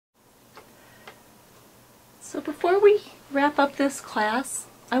So before we wrap up this class,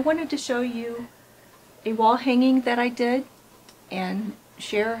 I wanted to show you a wall hanging that I did and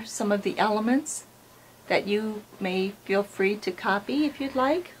share some of the elements that you may feel free to copy if you'd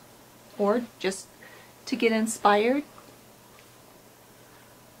like, or just to get inspired.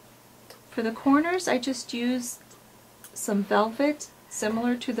 For the corners, I just used some velvet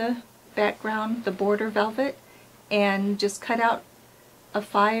similar to the background, the border velvet, and just cut out a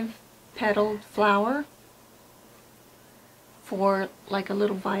 5-petaled flower for like a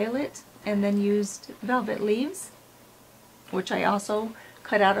little violet, and then used velvet leaves, which I also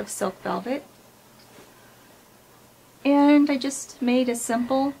cut out of silk velvet. And I just made a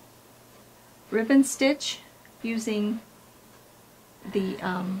simple ribbon stitch using the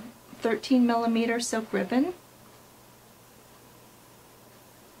 13mm silk ribbon.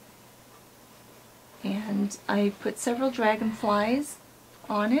 And I put several dragonflies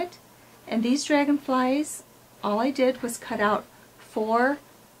on it, and these dragonflies, all I did was cut out 4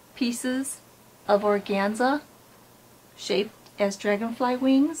 pieces of organza shaped as dragonfly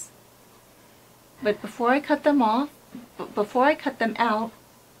wings. But before I cut them out,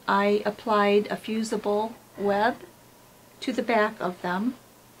 I applied a fusible web to the back of them,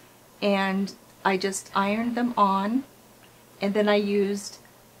 and I just ironed them on, and then I used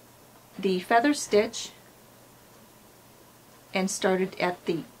the feather stitch and started at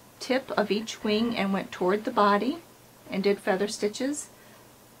the tip of each wing and went toward the body and did feather stitches.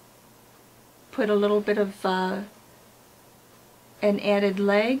 Put a little bit of and added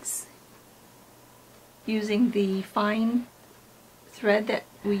legs using the fine thread that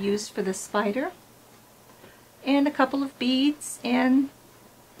we used for the spider, and a couple of beads and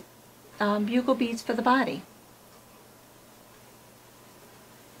bugle beads for the body.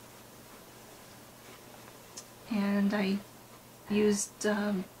 And I used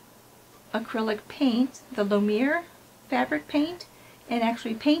acrylic paint, the Lumiere fabric paint, and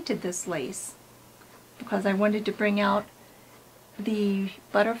actually painted this lace because I wanted to bring out the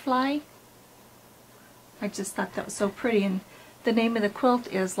butterfly. I just thought that was so pretty, and the name of the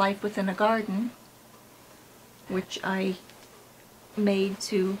quilt is Life Within a Garden, which I made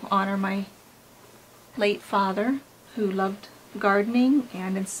to honor my late father, who loved gardening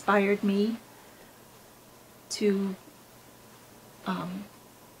and inspired me to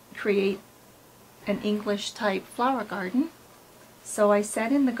create an English type flower garden. So I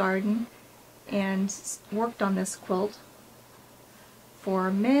sat in the garden and worked on this quilt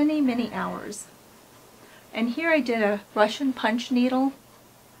for many hours. And here I did a Russian punch needle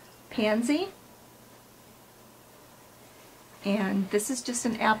pansy, and this is just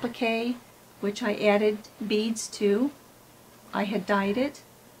an applique which I added beads to. I had dyed it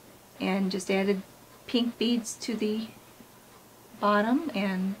and just added pink beads to the bottom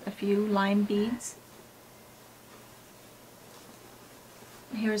and a few lime beads.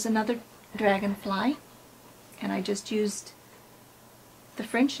 Here's another dragonfly, and I just used the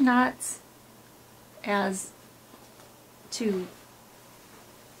French knots as to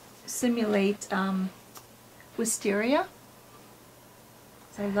simulate wisteria.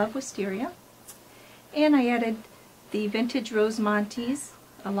 I love wisteria. And I added the vintage rosemontes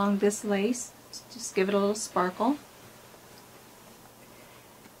along this lace, just give it a little sparkle.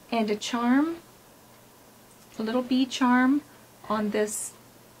 And a charm, a little bee charm on this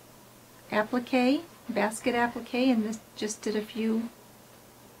applique, basket applique, and this just did a few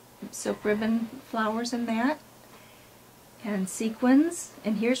silk ribbon flowers in that, and sequins.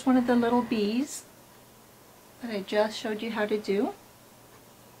 And here's one of the little bees that I just showed you how to do,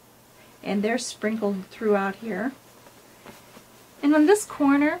 and they're sprinkled throughout here. And on this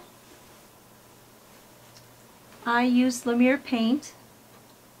corner I used Lumiere paint,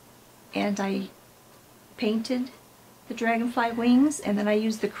 and I painted the dragonfly wings, and then I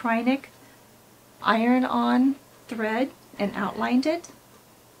used the Kreinik iron-on thread and outlined it,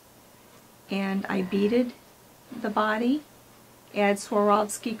 and I beaded the body, add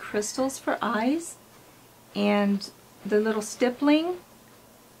Swarovski crystals for eyes, and the little stippling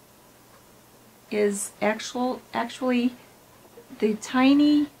is actually the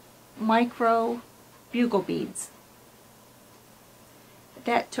tiny micro bugle beads.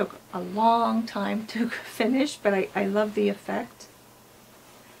 That took a long time to finish, but I love the effect.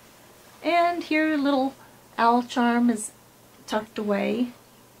 And here a little owl charm is tucked away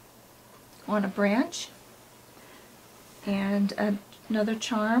on a branch, and another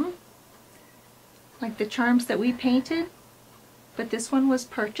charm like the charms that we painted, but this one was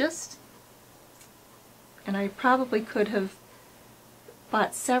purchased, and I probably could have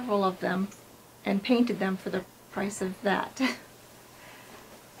bought several of them and painted them for the price of that.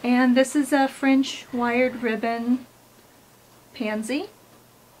 And this is a French wired ribbon pansy.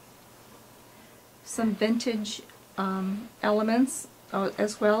 Some vintage elements,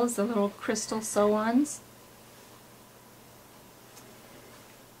 as well as the little crystal sew-ons.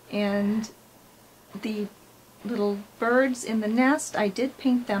 And the little birds in the nest, I did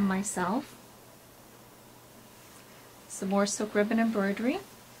paint them myself. Some more silk ribbon embroidery.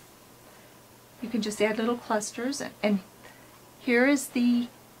 You can just add little clusters, and here is the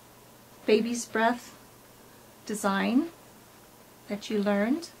baby's breath design that you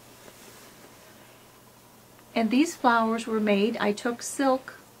learned. And these flowers were made, I took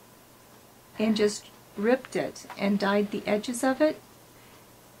silk and just ripped it and dyed the edges of it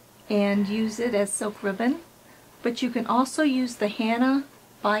and used it as silk ribbon. But you can also use the Hannah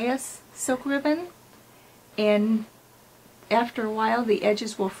bias silk ribbon, and after a while the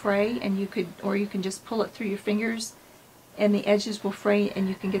edges will fray, and you can just pull it through your fingers and the edges will fray and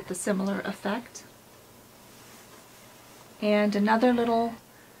you can get the similar effect. And another little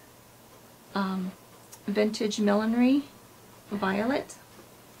vintage millinery violet.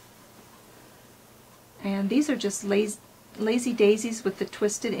 And these are just lazy daisies with the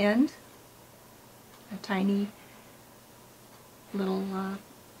twisted end. A tiny little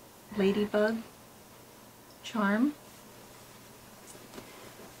ladybug charm.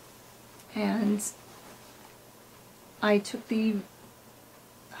 And I took the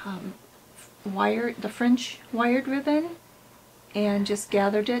French wired ribbon and just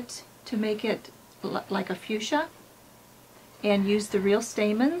gathered it to make it like a fuchsia, and used the real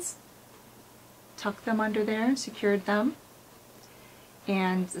stamens, tucked them under there and secured them,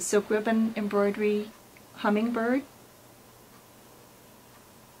 and the silk ribbon embroidery hummingbird,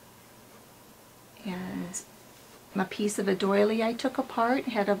 and a piece of a doily I took apart. It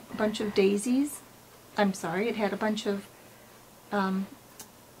had a bunch of daisies. I'm sorry, it had a bunch of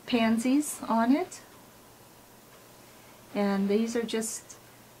pansies on it. And these are just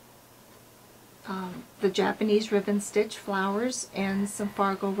the Japanese ribbon stitch flowers and some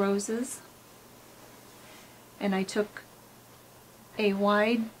Fargo roses. And I took a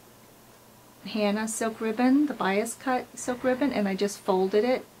wide Hannah silk ribbon, the bias cut silk ribbon, and I just folded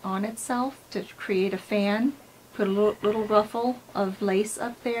it on itself to create a fan. Put a little ruffle of lace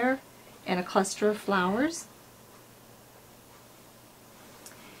up there and a cluster of flowers.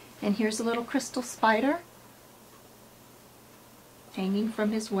 And here's a little crystal spider hanging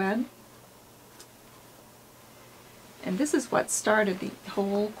from his web. And this is what started the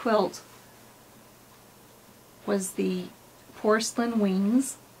whole quilt, was the porcelain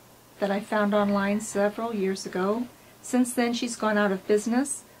wings that I found online several years ago. Since then she's gone out of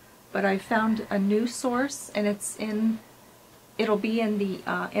business, but I found a new source, and it'll be in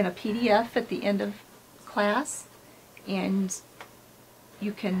a PDF at the end of class, and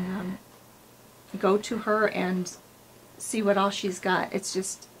you can go to her and see what all she's got. It's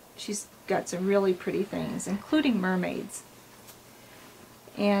just, she's got some really pretty things, including mermaids.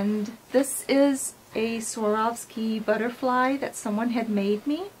 And this is a Swarovski butterfly that someone had made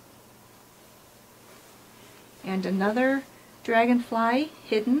me, and another dragonfly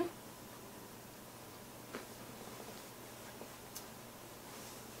hidden.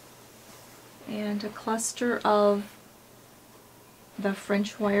 And a cluster of the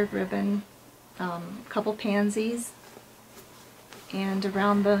French wired ribbon, couple pansies, and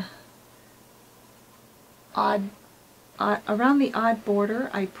around the odd border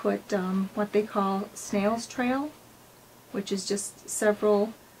I put what they call snail's trail, which is just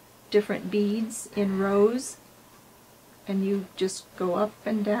several different beads in rows, and you just go up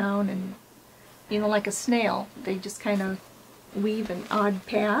and down, and like a snail, they just kind of weave an odd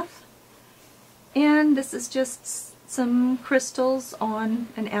path. And this is just some crystals on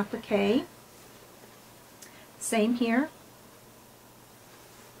an applique. Same here.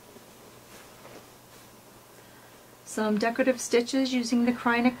 Some decorative stitches using the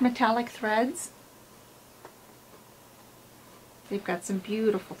Krynic metallic threads. They've got some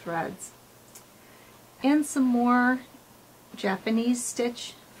beautiful threads. And some more Japanese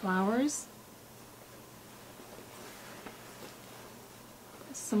stitch flowers.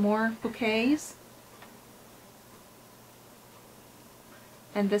 Some more bouquets.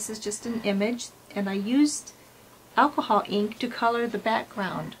 And this is just an image, and I used alcohol ink to color the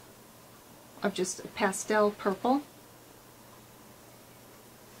background of just a pastel purple.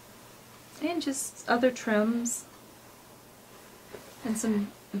 And just other trims and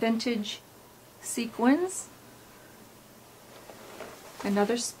some vintage sequins.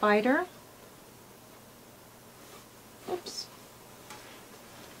 Another spider. Oops.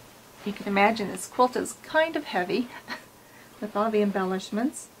 You can imagine this quilt is kind of heavy, with all the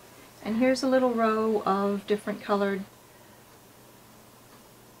embellishments. And here's a little row of different colored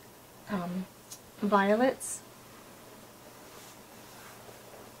violets,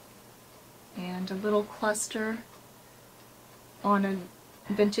 and a little cluster on a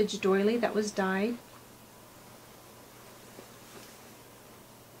vintage doily that was dyed.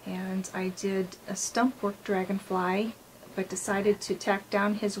 And I did a stump work dragonfly, but decided to tack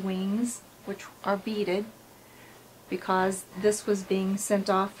down his wings, which are beaded, because this was being sent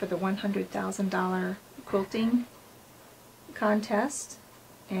off for the $100,000 quilting contest,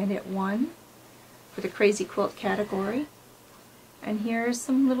 and it won for the Crazy Quilt category. And here's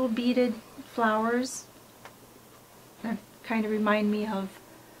some little beaded flowers that kind of remind me of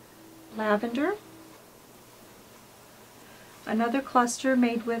lavender. Another cluster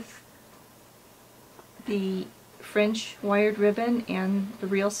made with the French wired ribbon and the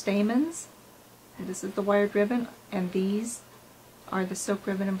real stamens. And this is the wired ribbon, and these are the silk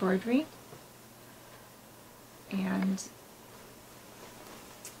ribbon embroidery. And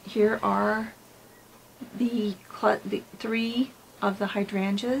here are the 3 of the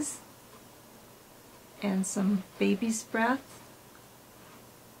hydrangeas and some baby's breath.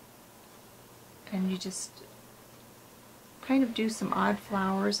 And you just kind of do some odd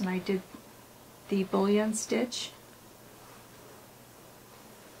flowers, and I did the bullion stitch.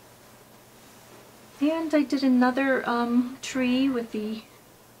 And I did another tree with the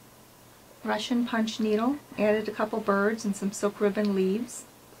Russian punch needle, added a couple birds and some silk ribbon leaves,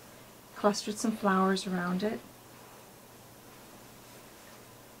 clustered some flowers around it,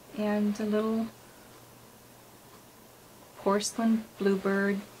 and a little porcelain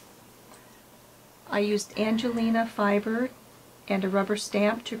bluebird. I used Angelina fiber and a rubber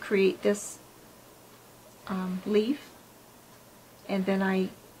stamp to create this leaf, and then I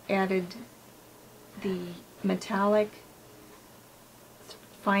added the metallic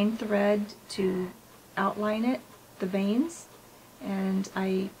fine thread to outline it, the veins, and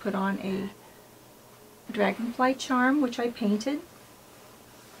I put on a dragonfly charm which I painted,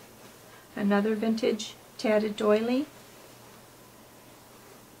 another vintage tatted doily,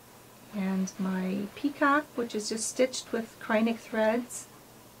 and my peacock, which is just stitched with Kreinik threads,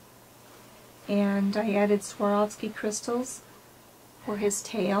 and I added Swarovski crystals for his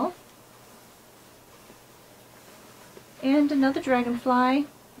tail, and another dragonfly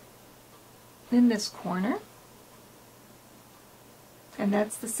in this corner, and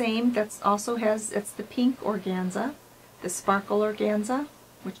that's the same. That's also has, it's the pink organza, the sparkle organza,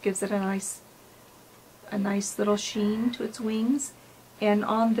 which gives it a nice little sheen to its wings. And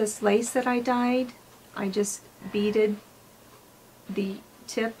on this lace that I dyed, I just beaded the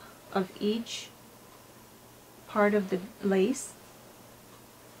tip of each part of the lace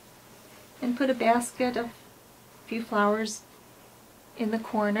and put a basket of a few flowers in the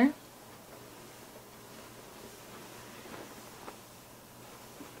corner.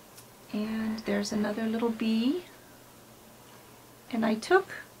 And there's another little bee. And I took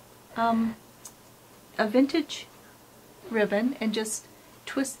a vintage ribbon and just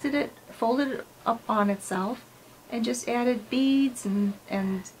twisted it, folded it up on itself, and just added beads and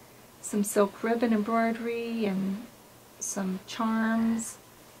some silk ribbon embroidery and some charms,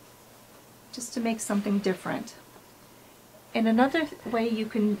 just to make something different. And another way you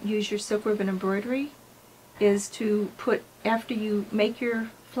can use your silk ribbon embroidery is to put, after you make your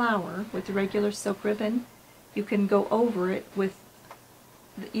flower with the regular silk ribbon, you can go over it with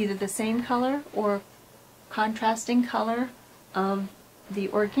either the same color or contrasting color of the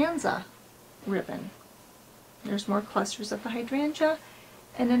organza ribbon. There's more clusters of the hydrangea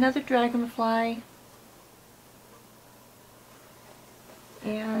and another dragonfly,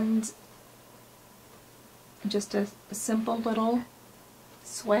 and just a simple little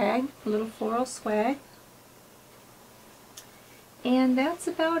swag, a little floral swag. And that's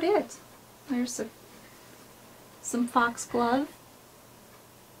about it. There's some foxglove,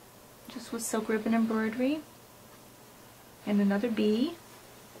 just with silk ribbon embroidery, and another bee,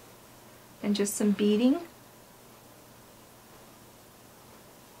 and just some beading.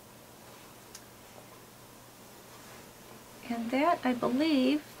 And that, I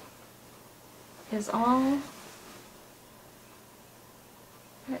believe, is all.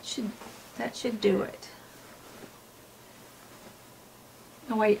 That should do it.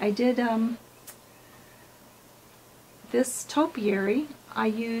 Oh, I did this topiary. I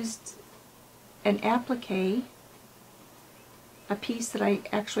used an applique, a piece that I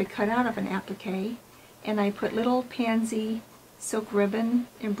actually cut out of an applique, and I put little pansy silk ribbon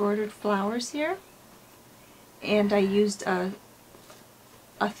embroidered flowers here, and I used a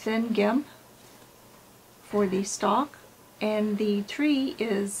thin gimp for the stalk, And the tree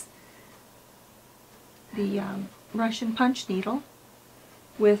is the Russian punch needle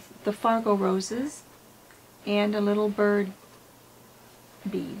with the Fargo roses and a little bird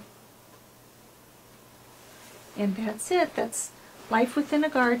bead. And that's it. That's life within a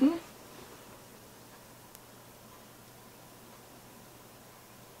garden.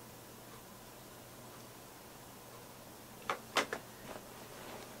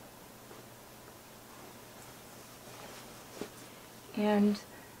 And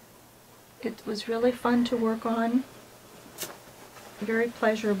it was really fun to work on, very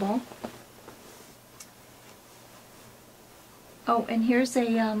pleasurable. Oh, and here's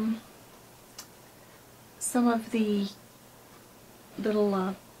a some of the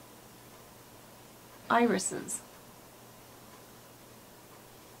little irises.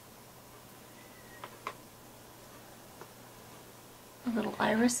 Little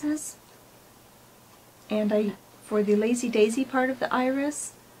irises, and for the Lazy Daisy part of the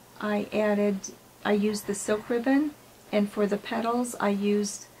iris, I used the silk ribbon, and for the petals I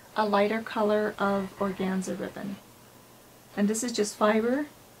used a lighter color of organza ribbon. And this is just fiber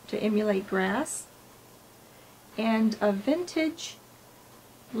to emulate grass, and a vintage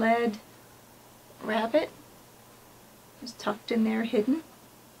lead rabbit is tucked in there, hidden.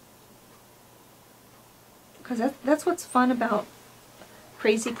 Because that's what's fun about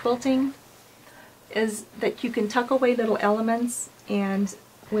crazy quilting, is that you can tuck away little elements, and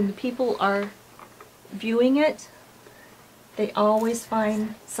when the people are viewing it, they always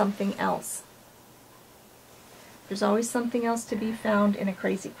find something else. There's always something else to be found in a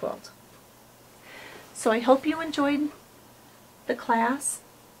crazy quilt. So I hope you enjoyed the class,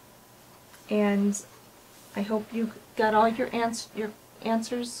 and I hope you got all your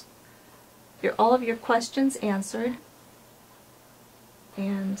answers, all of your questions answered.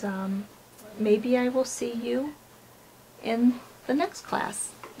 And maybe I will see you in the next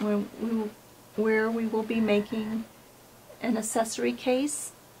class where we will be making an accessory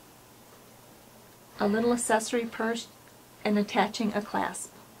case, a little accessory purse, and attaching a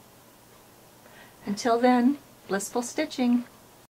clasp. Until then, blissful stitching!